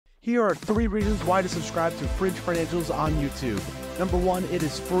Here are 3 reasons why to subscribe to Fridge Financials on YouTube. Number 1, it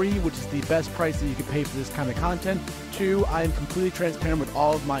is free, which is the best price that you can pay for this kind of content. 2, I am completely transparent with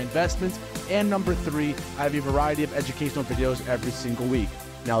all of my investments. And number 3, I have a variety of educational videos every single week.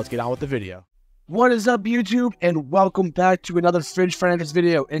 Now let's get on with the video. What is up, YouTube, and welcome back to another Fridge Financials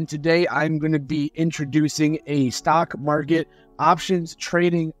video. And today I'm going to be introducing a stock market options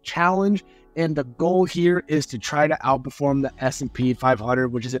trading challenge. And the goal here is to try to outperform the S&P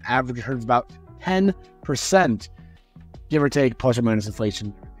 500, which is an average return of about 10%, give or take, plus or minus inflation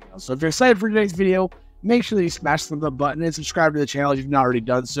and everything else. So if you're excited for today's video, make sure that you smash the thumbs up button and subscribe to the channel if you've not already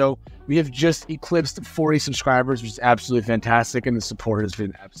done so. We have just eclipsed 40 subscribers, which is absolutely fantastic, and the support has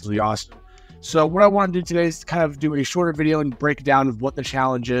been absolutely awesome. So what I want to do today is kind of do a shorter video and break down what the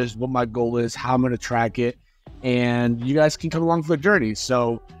challenge is, what my goal is, how I'm going to track it, and you guys can come along for the journey.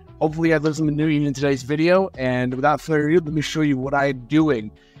 So hopefully I've learned something new even in today's video, and without further ado, let me show you what I'm doing.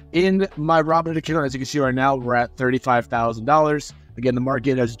 In my Robinhood account, as you can see right now, we're at $35,000. Again, the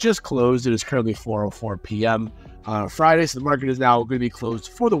market has just closed. It is currently 4:04 p.m. on Friday, so the market is now going to be closed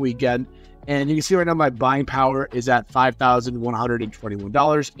for the weekend. And you can see right now my buying power is at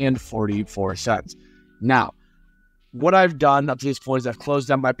 $5,121.44. Now, what I've done up to this point is I've closed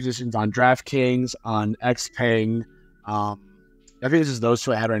down my positions on DraftKings, on XPeng. I think this is those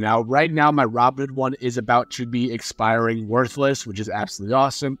two I had right now. Right now, my Robinhood one is about to be expiring worthless, which is absolutely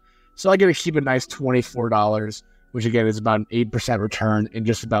awesome. So I get to keep a nice $24, which again is about an 8% return in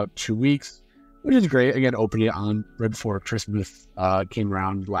just about 2 weeks, which is great. Again, opening it on right before Christmas came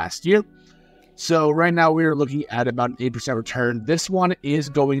around last year. So right now we are looking at about an 8% return. This one is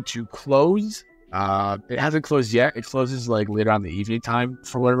going to close. It hasn't closed yet. It closes like later on in the evening time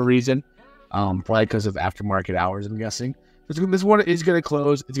for whatever reason. Probably because of aftermarket hours, I'm guessing. This one is going to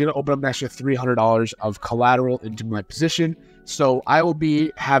close. It's going to open up an extra $300 of collateral into my position. So I will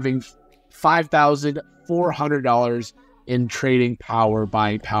be having $5,400 in trading power,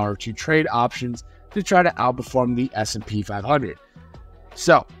 buying power to trade options to try to outperform the S&P 500.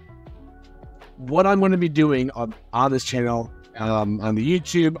 So what I'm going to be doing on this channel, on the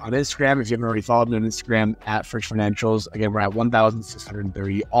YouTube, on Instagram, if you haven't already followed me on Instagram, at Fridge Financials. Again, we're at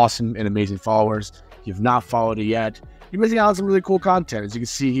 1,630 awesome and amazing followers. If you've not followed it yet, you're missing out on some really cool content. As you can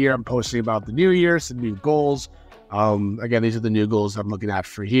see here, I'm posting about the new year, some new goals. Again, these are the new goals I'm looking at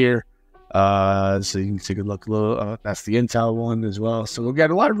for here. So you can take a look. That's the Intel one as well. So we'll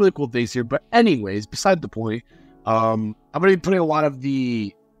get a lot of really cool things here. But anyways, beside the point, I'm going to be putting a lot of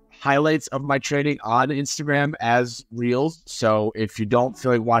the highlights of my trading on Instagram as reels. So if you don't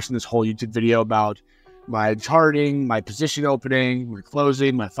feel like watching this whole YouTube video about my charting, my position opening, my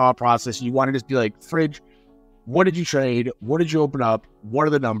closing, my thought process, you want to just be like, Fridge, what did you trade? What did you open up? What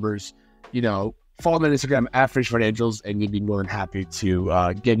are the numbers? You know, follow me on Instagram at Fridge Financials, and you'd be more than happy to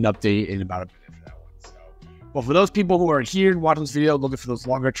get an update in about a minute for that one. So, well, for those people who are here and watching this video, looking for those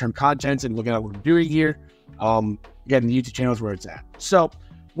longer term contents and looking at what I'm doing here, again, the YouTube channel is where it's at. So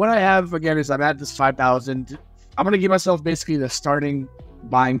what I have, again, is I'm at this 5,000. I'm going to give myself basically the starting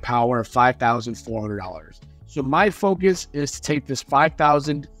buying power of $5,400. So my focus is to take this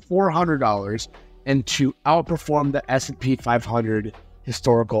 $5,400 and to outperform the S&P 500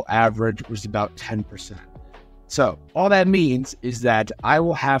 historical average, which is about 10%. So all that means is that I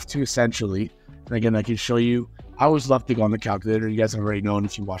will have to essentially, and again, I can show you, I always love to go on the calculator. You guys have already known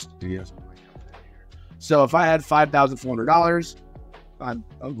if you watched the videos. So if I had $5,400, I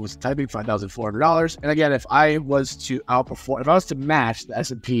was typing $5,400. And again, if I was to outperform, if I was to match the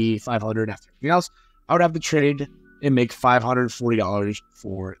S&P 500 after everything else, I would have to trade and make $540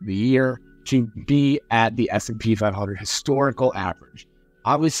 for the year to be at the S&P 500 historical average.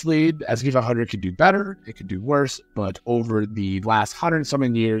 Obviously, the S&P 500 could do better, it could do worse, but over the last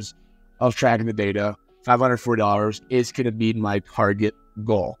 100-something years of tracking the data, $540 is going to be my target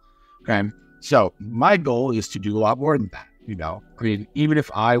goal. Okay, so my goal is to do a lot more than that. You know, I mean, even if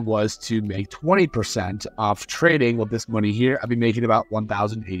I was to make 20% off trading with this money here, I'd be making about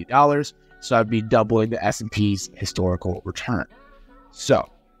 $1,080. So I'd be doubling the S&P's historical return. So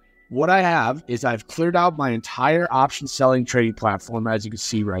what I have is I've cleared out my entire option selling trading platform, as you can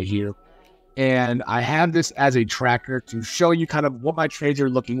see right here. And I have this as a tracker to show you kind of what my trades are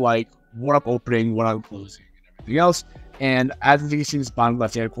looking like, what I'm opening, what I'm closing, and everything else. And as you can see in this bottom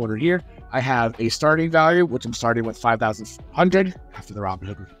left-hand corner here, I have a starting value, which I'm starting with 5,400 after the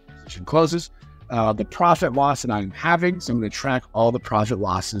Robinhood position closes. The profit loss that I'm having, so I'm going to track all the profit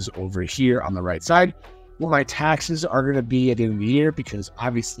losses over here on the right side. What my taxes are going to be at the end of the year, because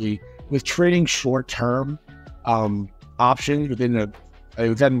obviously with trading short-term options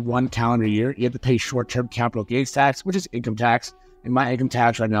within one calendar year, you have to pay short-term capital gains tax, which is income tax. And my income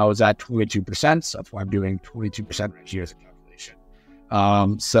tax right now is at 22%. So that's why I'm doing 22% right here as a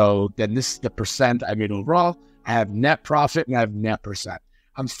calculation. So then this is the percent I made overall. I have net profit and I have net percent.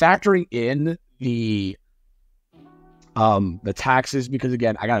 I'm factoring in the taxes because,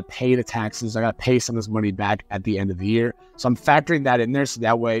 again, I got to pay the taxes. I got to pay some of this money back at the end of the year. So I'm factoring that in there. So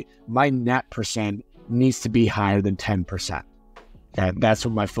that way my net percent needs to be higher than 10%. And that's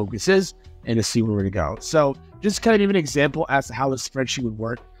what my focus is, and to see where we're going to go. So just kind of give an example as to how the spreadsheet would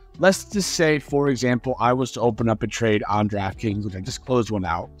work. Let's just say, for example, I was to open up a trade on DraftKings, which I just closed one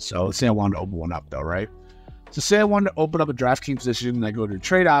out. So let's say I wanted to open one up though, right? So say I wanted to open up a DraftKings position and I go to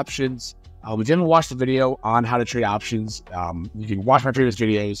trade options. If you haven't watched the video on how to trade options, you can watch my previous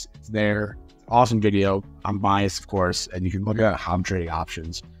videos. It's there. Awesome video. I'm biased, of course, and you can look at how I'm trading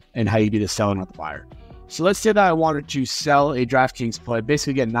options and how you do the selling with the buyer. So let's say that I wanted to sell a DraftKings play,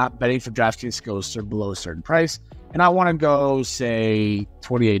 basically, again, not betting for DraftKings to go below a certain price. And I want to go, say,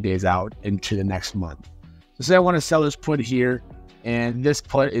 28 days out into the next month. So say I want to sell this put here, and this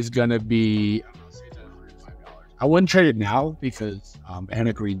put is going to be, I wouldn't trade it now because I had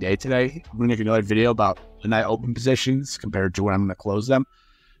a green day today. I'm going to make another video about when I open positions compared to when I'm going to close them.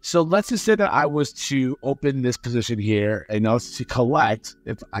 So let's just say that I was to open this position here and to collect,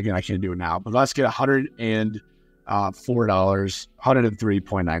 if again, I can't do it now, but let's get $104,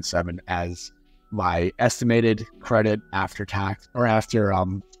 103.97 as my estimated credit after tax or after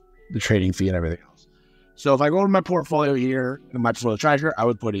the trading fee and everything else. So if I go to my portfolio here, in my portfolio tracker, I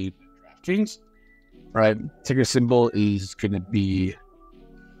would put in DraftKings, right? Ticker symbol is going to be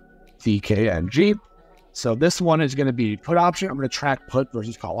DKNG. So this one is going to be put option. I'm going to track put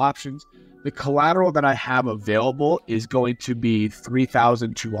versus call options. The collateral that I have available is going to be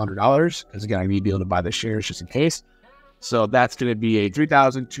 $3,200 because, again, I need to be able to buy the shares just in case. So that's going to be a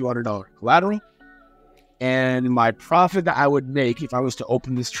 $3,200 collateral. And my profit that I would make if I was to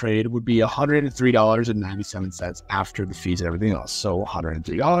open this trade would be $103.97 after the fees and everything else. So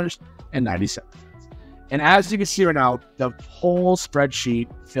 $103.97. And as you can see right now, the whole spreadsheet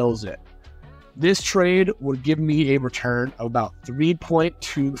fills it. This trade would give me a return of about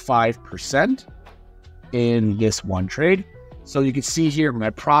 3.25% in this one trade. So you can see here,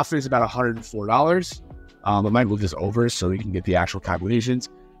 my profit is about $104. I might move this over so you can get the actual calculations.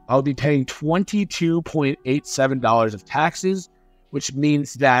 I'll be paying $22.87 of taxes, which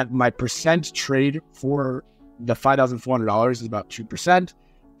means that my percent trade for the $5,400 is about 2%.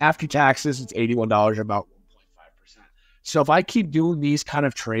 After taxes, it's $81, about 1.5%. So if I keep doing these kind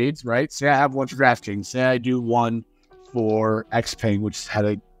of trades, right? Say I have one for DraftKings. Say I do one for XPeng, which had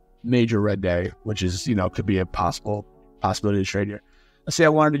a major red day, which is, could be a possibility to trade here. Let's say I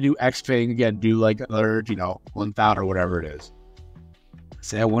wanted to do XPeng again, do like another, 1,000 or whatever it is.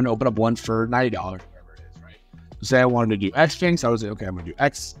 Say I want to open up one for $90, whatever it is, right? Say I wanted to do XPeng, so I was like, okay, I'm going to do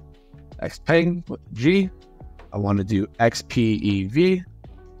XPeng with G. I want to do XPEV.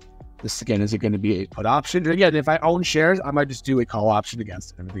 This, again, is going to be a put option. And again, if I own shares, I might just do a call option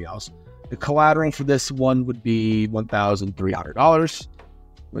against everything else. The collateral for this one would be $1,300,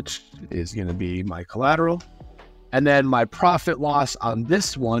 which is going to be my collateral. And then my profit loss on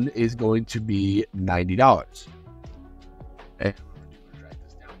this one is going to be $90. Okay.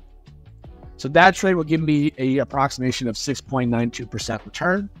 So that trade will give me a approximation of 6.92%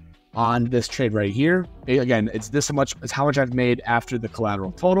 return on this trade right here. Again, it's how much I've made after the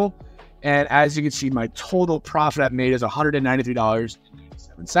collateral total. And as you can see, my total profit I've made is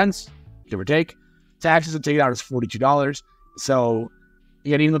 $193.97, give or take. Taxes and takeout is $42. So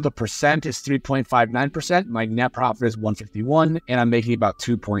again, even though the percent is 3.59%, my net profit is $151, and I'm making about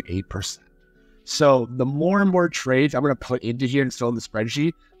 2.8%. So the more and more trades I'm going to put into here and still in the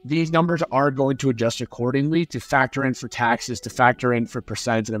spreadsheet, these numbers are going to adjust accordingly to factor in for taxes, to factor in for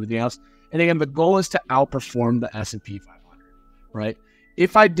percents and everything else. And again, the goal is to outperform the S&P 500, right?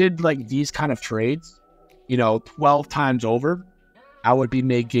 If I did like these kind of trades, 12 times over, I would be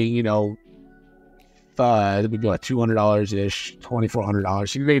making, it would be like $200-ish, $2,400.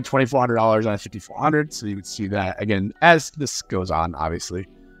 So you're making $2,400 on $5,400. So you would see that again, as this goes on, obviously.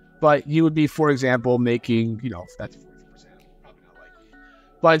 But you would be, for example, making, that's 40%, probably not likely.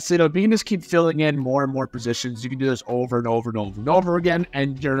 But so, you can just keep filling in more and more positions. You can do this over and over and over and over again.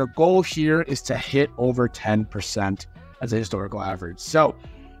 And your goal here is to hit over 10% as a historical average. So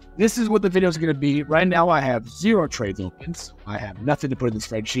this is what the video is going to be. Right now, I have 0 trades open. I have nothing to put in the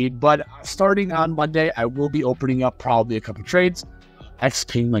spreadsheet. But starting on Monday, I will be opening up probably a couple trades.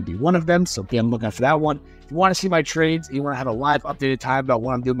 XPeng might be one of them. So be on the lookout for that one. If you want to see my trades, you want to have a live updated time about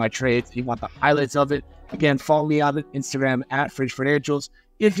when I'm doing my trades, you want the highlights of it, again, follow me on Instagram at Fridge Financials.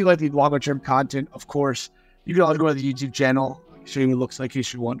 If you like the longer term content, of course, you can also go to the YouTube channel, show you what it looks like in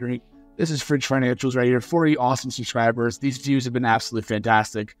case you're wondering. This is Fridge Financials right here. 40 awesome subscribers. These views have been absolutely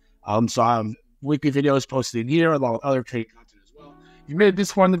fantastic. So I have weekly videos posted here along with other trading content as well. If you made it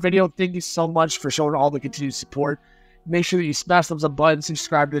this far in the video, thank you so much for showing all the continued support. Make sure that you smash the thumbs up button,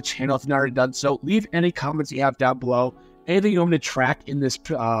 subscribe to the channel if you've not already done so. Leave any comments you have down below. Anything you want me to track in this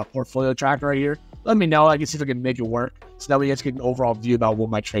portfolio tracker right here, let me know. I can see if I can make it work. So that way you guys get an overall view about what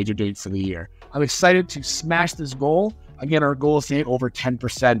my trades are doing for the year. I'm excited to smash this goal. Again, our goal is to hit over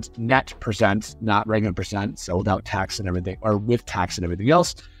 10% net percent, not regular percent. So without tax and everything, or with tax and everything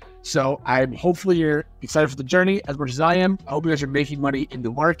else. So hopefully you're excited for the journey as much as I am. I hope you guys are making money in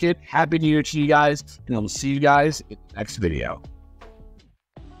the market. Happy New Year to you guys, and I will see you guys in the next video.